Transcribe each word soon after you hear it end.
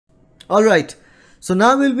Alright, so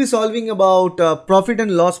now we'll be solving about profit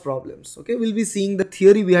and loss problems. Okay, we'll be seeing the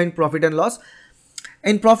theory behind profit and loss.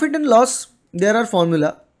 In profit and loss, there are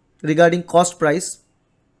formula regarding cost price,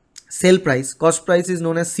 sale price. Cost price is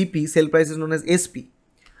known as CP, sale price is known as SP.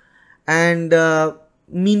 And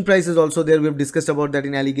mean price is also there. We have discussed about that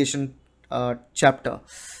in allegation chapter.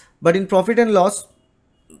 But in profit and loss,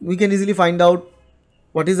 we can easily find out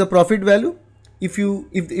what is the profit value.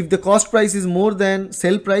 If the cost price is more than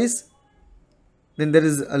sale price, then there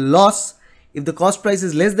is a loss. If the cost price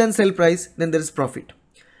is less than sale price, then there is profit.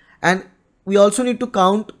 And we also need to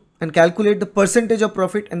count and calculate the percentage of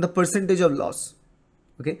profit and the percentage of loss.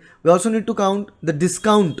 Okay, we also need to count the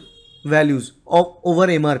discount values of over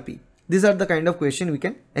MRP. These are the kind of question we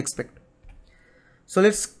can expect. So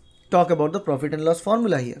let's talk about the profit and loss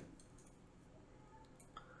formula here.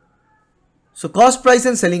 So cost price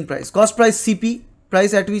and selling price. Cost price CP,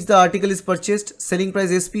 price at which the article is purchased. Selling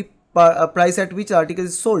price SP, price at which the article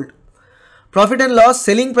is sold. Profit and loss,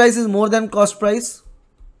 selling price is more than cost price,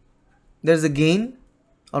 there is a gain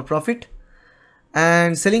or profit,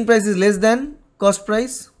 and selling price is less than cost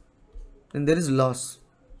price, then there is loss.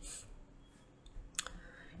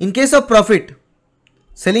 In case of profit,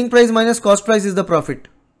 selling price minus cost price is the profit.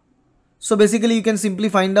 So basically you can simply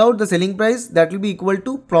find out the selling price, that will be equal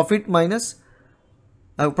to profit minus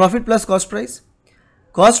profit plus cost price.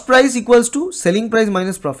 Cost price equals to selling price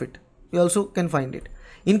minus profit. You also can find it.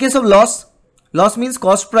 In case of loss, loss means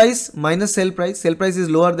cost price minus sale price. Sale price is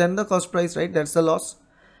lower than the cost price, right? That's the loss.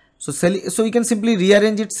 So you can simply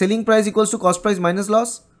rearrange it. Selling price equals to cost price minus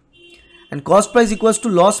loss, and cost price equals to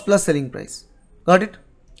loss plus selling price. Got it?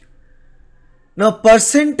 Now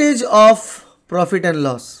percentage of profit and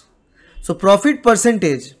loss. So profit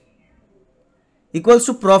percentage equals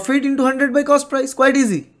to profit into 100 by cost price. Quite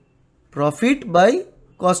easy. Profit by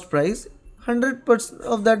cost price, 100%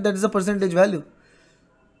 of that is the percentage value.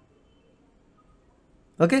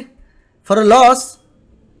 Okay. For a loss,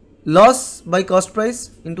 loss by cost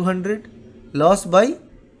price into 100, loss by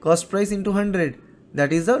cost price into 100,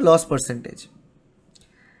 that is the loss percentage.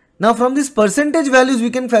 Now from this percentage values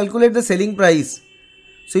we can calculate the selling price.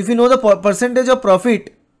 So if you know the percentage of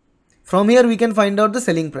profit, from here we can find out the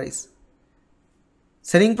selling price.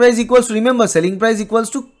 Selling price equals to, remember, selling price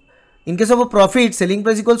equals to, in case of a profit, selling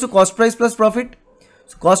price equals to cost price plus profit.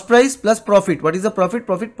 So cost price plus profit. What is the profit?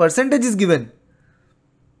 Profit percentage is given.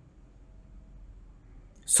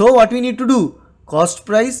 So what we need to do? Cost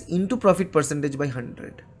price into profit percentage by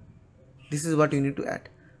 100. This is what you need to add.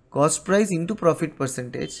 Cost price into profit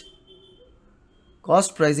percentage.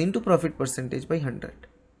 Cost price into profit percentage by 100.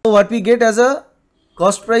 So what we get as a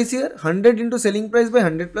cost price here? 100 into selling price by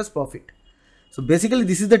 100 plus profit. So basically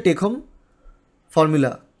this is the take home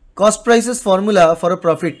formula. Cost prices formula for a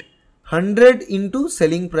profit, 100 into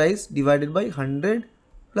selling price divided by 100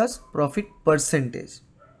 plus profit percentage.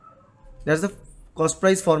 That's the cost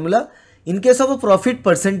price formula in case of a profit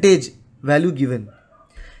percentage value given.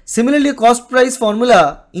 Similarly, cost price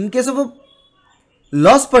formula in case of a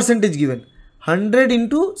loss percentage given, 100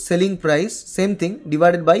 into selling price, same thing,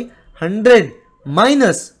 divided by 100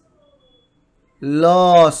 minus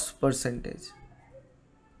loss percentage.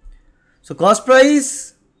 So cost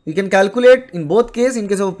price we can calculate in both cases, in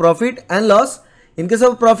case of profit and loss. In case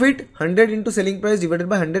of profit, 100 into selling price divided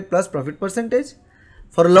by 100 plus profit percentage.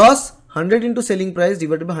 For loss, 100 into selling price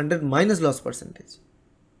divided by 100 minus loss percentage.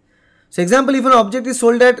 So example, if an object is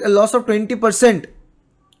sold at a loss of 20%,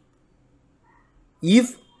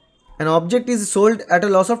 if an object is sold at a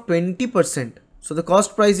loss of 20%, so the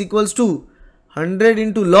cost price equals to 100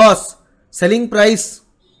 into loss, selling price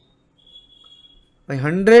by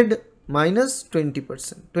 100 minus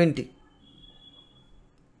 20%, 20.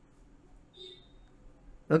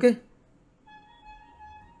 Okay.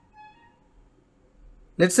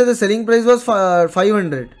 Let's say the selling price was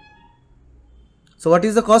 500. So what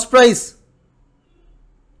is the cost price?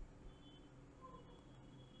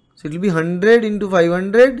 So it will be 100 into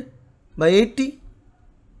 500 by 80.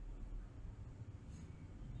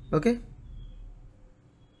 Okay.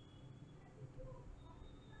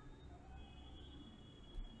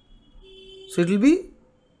 So it will be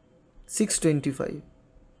 625.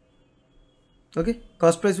 Okay,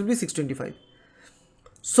 cost price will be 625.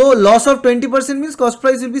 So loss of 20% means cost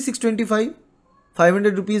price will be 625.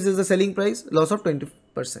 500 rupees is the selling price, loss of 20%.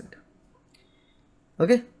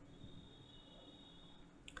 Okay.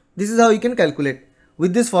 This is how you can calculate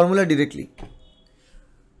with this formula directly.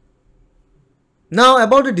 Now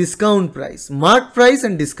about the discount price, mark price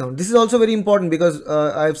and discount. This is also very important because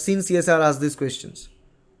I have seen CSIR ask these questions.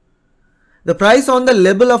 The price on the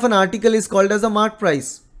label of an article is called as a mark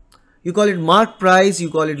price. You call it mark price, you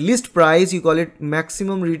call it list price, you call it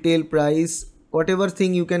maximum retail price, whatever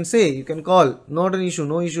thing you can say, you can call, not an issue,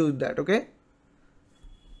 no issue with that, okay.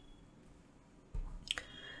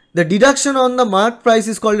 The deduction on the mark price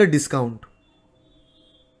is called a discount.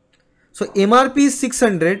 So MRP is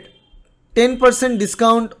 600, 10%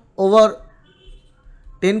 discount over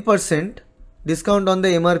 10% discount on the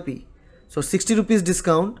MRP. So 60 rupees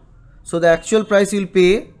discount. So the actual price you will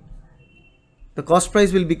pay, the cost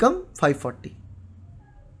price will become 540.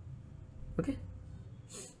 Okay.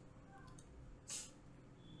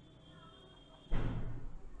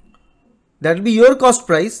 That will be your cost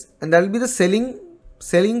price, and that will be the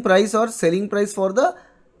selling price or selling price for the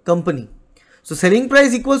company. So selling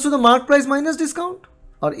price equals to the mark price minus discount,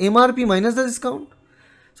 or MRP minus the discount.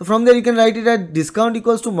 So from there you can write it as discount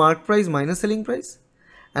equals to mark price minus selling price,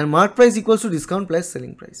 and mark price equals to discount plus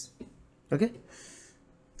selling price. Okay.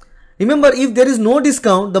 Remember, if there is no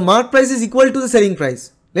discount, the mark price is equal to the selling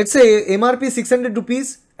price. Let's say MRP is 600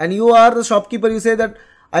 rupees and you are the shopkeeper, you say that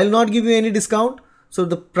I will not give you any discount. So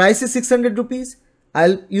the price is 600 rupees.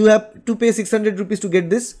 You have to pay 600 rupees to get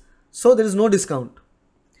this. So there is no discount.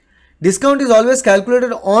 Discount is always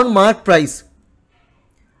calculated on mark price.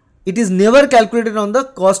 It is never calculated on the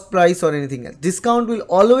cost price or anything else. Discount will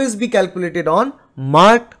always be calculated on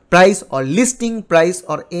marked price or listing price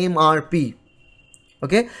or MRP.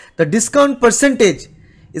 Okay. The discount percentage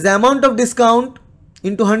is the amount of discount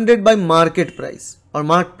into 100 by market price or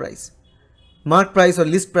mark price. Mark price or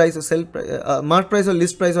list price or sell price, mark price or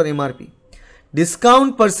list price or MRP.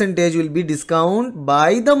 Discount percentage will be discount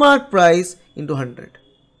by the mark price into 100.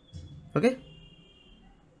 Okay.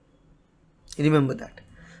 Remember that.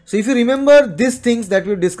 So if you remember these things that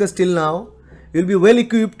we have discussed till now, you will be well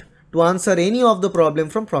equipped to answer any of the problem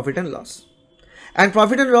from profit and loss. And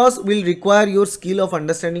profit and loss will require your skill of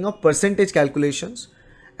understanding of percentage calculations,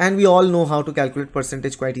 and we all know how to calculate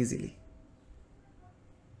percentage quite easily.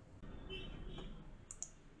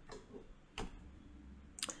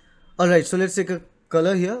 Alright, so let's take a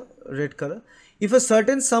color here, red color. If a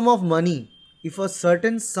certain sum of money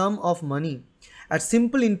at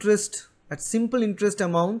simple interest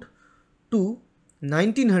amount to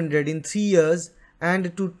 1900 in 3 years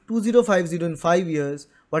and to 2050 in 5 years,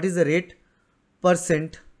 what is the rate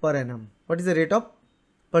percent per annum? What is the rate of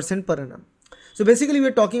percent per annum? So basically we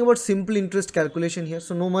are talking about simple interest calculation here,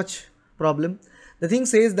 so no much problem. The thing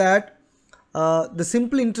says that the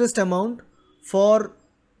simple interest amount for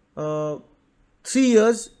 3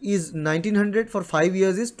 years is 1900, for 5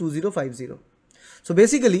 years is 2050. So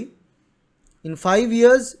basically in 5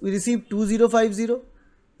 years we receive 2050,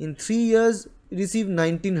 in 3 years we receive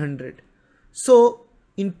 1900. So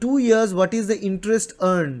in 2 years what is the interest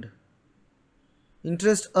earned?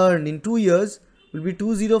 Interest earned in 2 years will be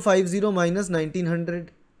 2050 minus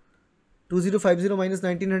 1900. 2050 minus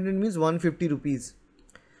 1900 means 150 rupees.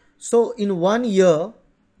 So in 1 year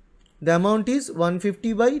the amount is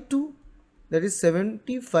 150 by 2, that is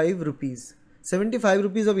 75 rupees. 75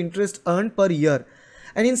 rupees of interest earned per year.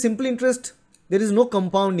 And in simple interest there is no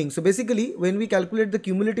compounding. So basically when we calculate the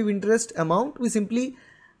cumulative interest amount, we simply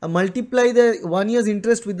multiply the 1 year's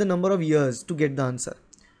interest with the number of years to get the answer.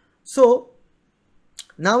 So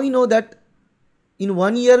now we know that in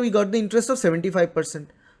 1 year we got the interest of 75%.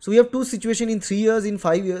 So we have two situations, in 3 years, in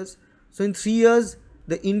 5 years. So in 3 years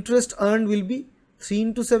the interest earned will be 3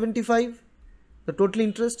 into 75, the total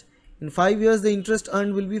interest. In 5 years the interest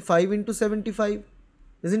earned will be 5 into 75,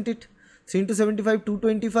 isn't it? 3 into 75,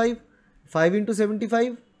 225, 5 into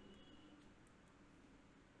 75.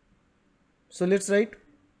 So let's write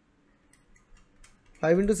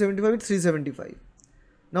 5 into 75 is 375.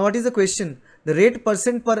 Now what is the question? The rate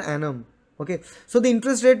percent per annum. Okay, so the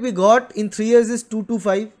interest rate we got in 3 years is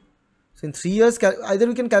 225. So in 3 years, either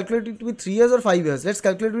we can calculate it with 3 years or 5 years. Let's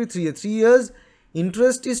calculate it with 3 years. 3 years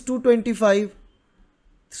interest is 225.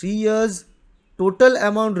 3 years total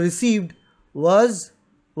amount received was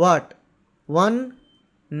what?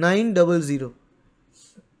 1900.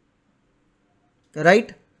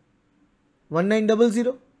 Right?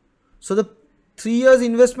 1900. So the 3 years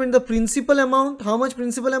investment, the principal amount, how much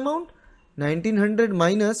principal amount? 1900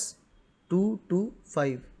 minus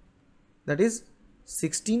 225, that is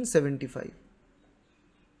 1675.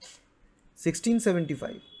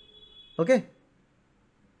 1675. Okay.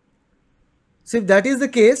 So if that is the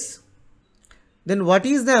case, then what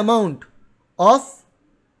is the amount of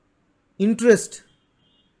interest?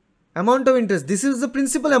 Amount of interest. This is the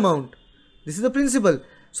principal amount. This is the principal.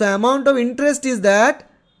 So amount of interest is that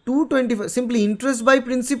 225. Simply interest by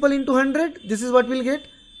principal into 100. This is what we'll get.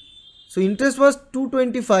 So interest was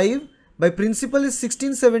 225 by principal is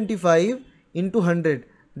 1675 into 100.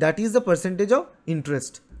 that is the percentage of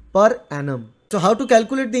interest per annum. So how to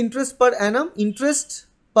calculate the interest per annum? Interest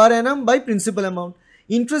per annum by principal amount.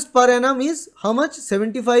 Interest per annum is how much?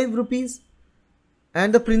 75 rupees,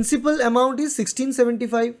 and the principal amount is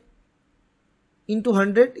 1675 into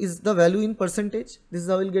 100 is the value in percentage. This is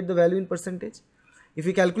how we'll get the value in percentage. If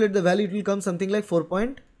we calculate the value, it will come something like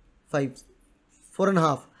 4.5,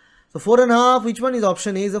 4.5. So 4.5, which one is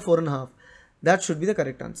option A is a 4.5. That should be the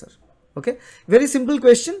correct answer. Okay, very simple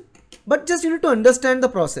question, but just you need to understand the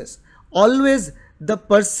process. Always the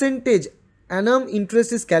percentage annum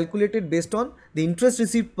interest is calculated based on the interest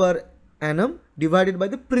received per annum divided by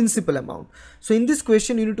the principal amount. So in this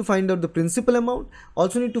question, you need to find out the principal amount,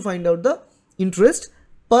 also need to find out the interest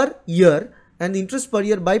per year, and the interest per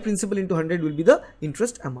year by principal into 100 will be the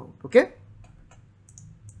interest amount. Okay.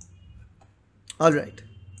 All right.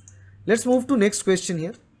 Let's move to next question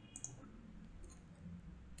here.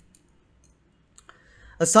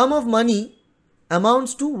 A sum of money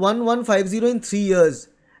amounts to 1150 in 3 years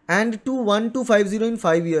and to 1250 in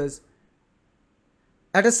 5 years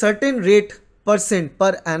at a certain rate percent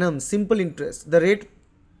per annum, simple interest. The rate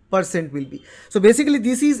percent will be. So basically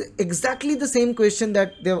this is exactly the same question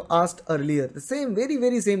that they have asked earlier. The same,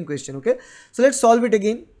 very same question. Okay. So let's solve it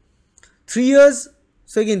again. 3 years.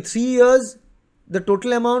 So again 3 years, the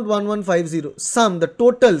total amount 1150. Sum, the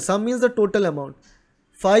total, sum means the total amount.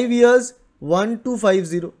 5 years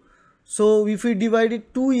 1250. So if we divide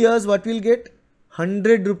it 2 years, what we'll get?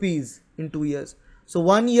 100 rupees in 2 years. So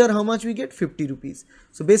 1 year, how much we get? 50 rupees.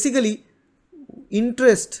 So basically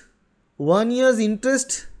interest, 1 year's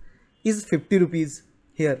interest is 50 rupees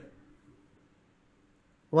here.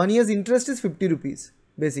 1 year's interest is 50 rupees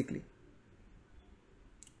basically,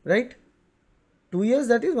 right? 2 years,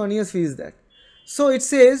 that is 1 year's fee is that. So it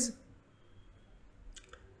says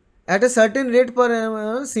at a certain rate per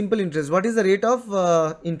annum, simple interest. What is the rate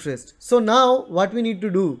of interest? So now what we need to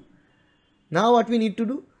do?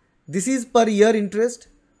 This is per year interest.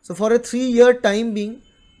 So for a 3-year time being,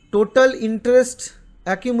 total interest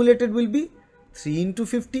accumulated will be 3 into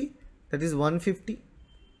 50, that is 150.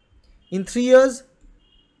 In 3 years,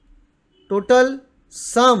 total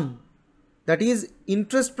sum, that is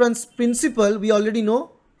interest principal, we already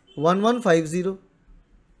know 1150.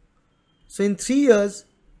 So in 3 years,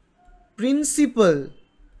 principal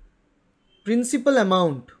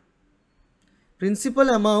amount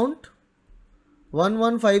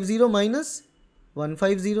 1150 minus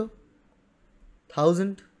 150,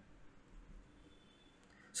 1000.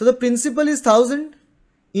 So the principal is 1000,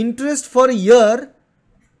 interest for a year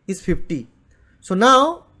is 50. So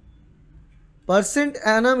now percent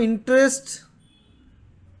annum interest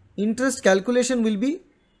calculation will be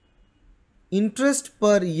interest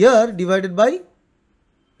per year divided by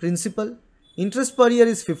principal. Interest per year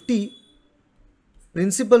is 50,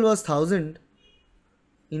 principal was 1000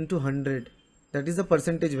 into 100, that is the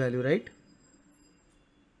percentage value, right?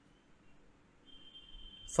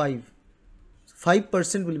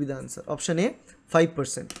 5% will be the answer. Option A,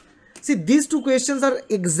 5%. See, these two questions are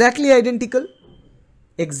exactly identical,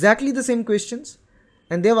 exactly the same questions,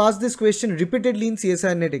 and they have asked this question repeatedly in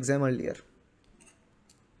CSIR NET exam earlier.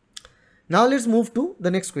 Now let's move to the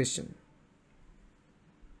next question.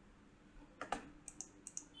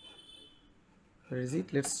 Where is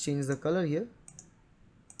it? Let's change the color here.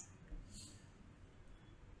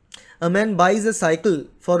 A man buys a cycle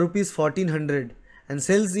for rupees 1400 and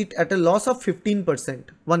sells it at a loss of 15%,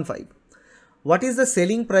 15. What is the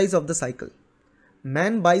selling price of the cycle?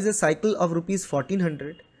 Man buys a cycle of rupees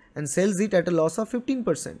 1400 and sells it at a loss of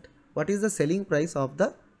 15%. What is the selling price of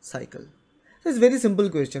the cycle? So it's very simple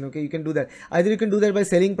question. Okay, you can do that. Either you can do that by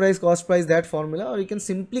selling price, cost price, that formula, or you can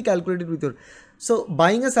simply calculate it with your. So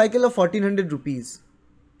buying a cycle of 1400 rupees.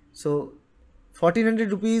 So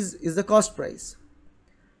 1400 rupees is the cost price,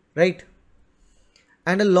 right?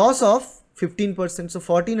 And a loss of 15%. So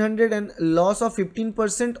 1400 and loss of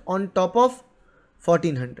 15% on top of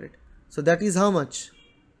 1400. So that is how much?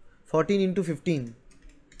 14 into 15.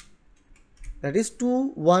 That is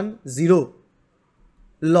 210.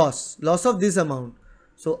 Loss of this amount.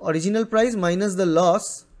 So original price minus the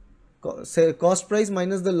loss, cost price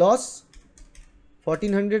minus the loss,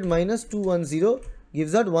 1400 minus 210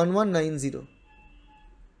 gives out 1190.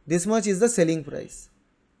 This much is the selling price,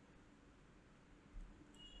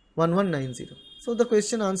 1190. So the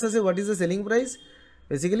question answer says what is the selling price?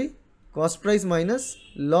 Basically cost price minus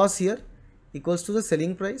loss here equals to the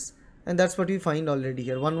selling price, and that's what we find already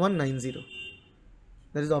here, 1190.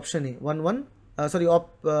 That is option A.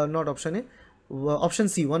 Not option A, option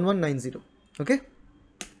C, 1190. Okay.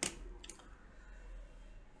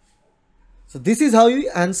 So this is how you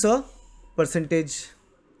answer percentage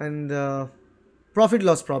and profit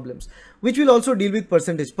loss problems, which will also deal with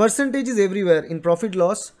percentage. Percentage is everywhere in profit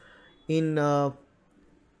loss, in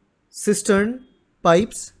cistern,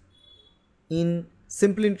 pipes, in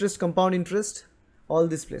simple interest, compound interest, all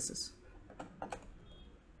these places.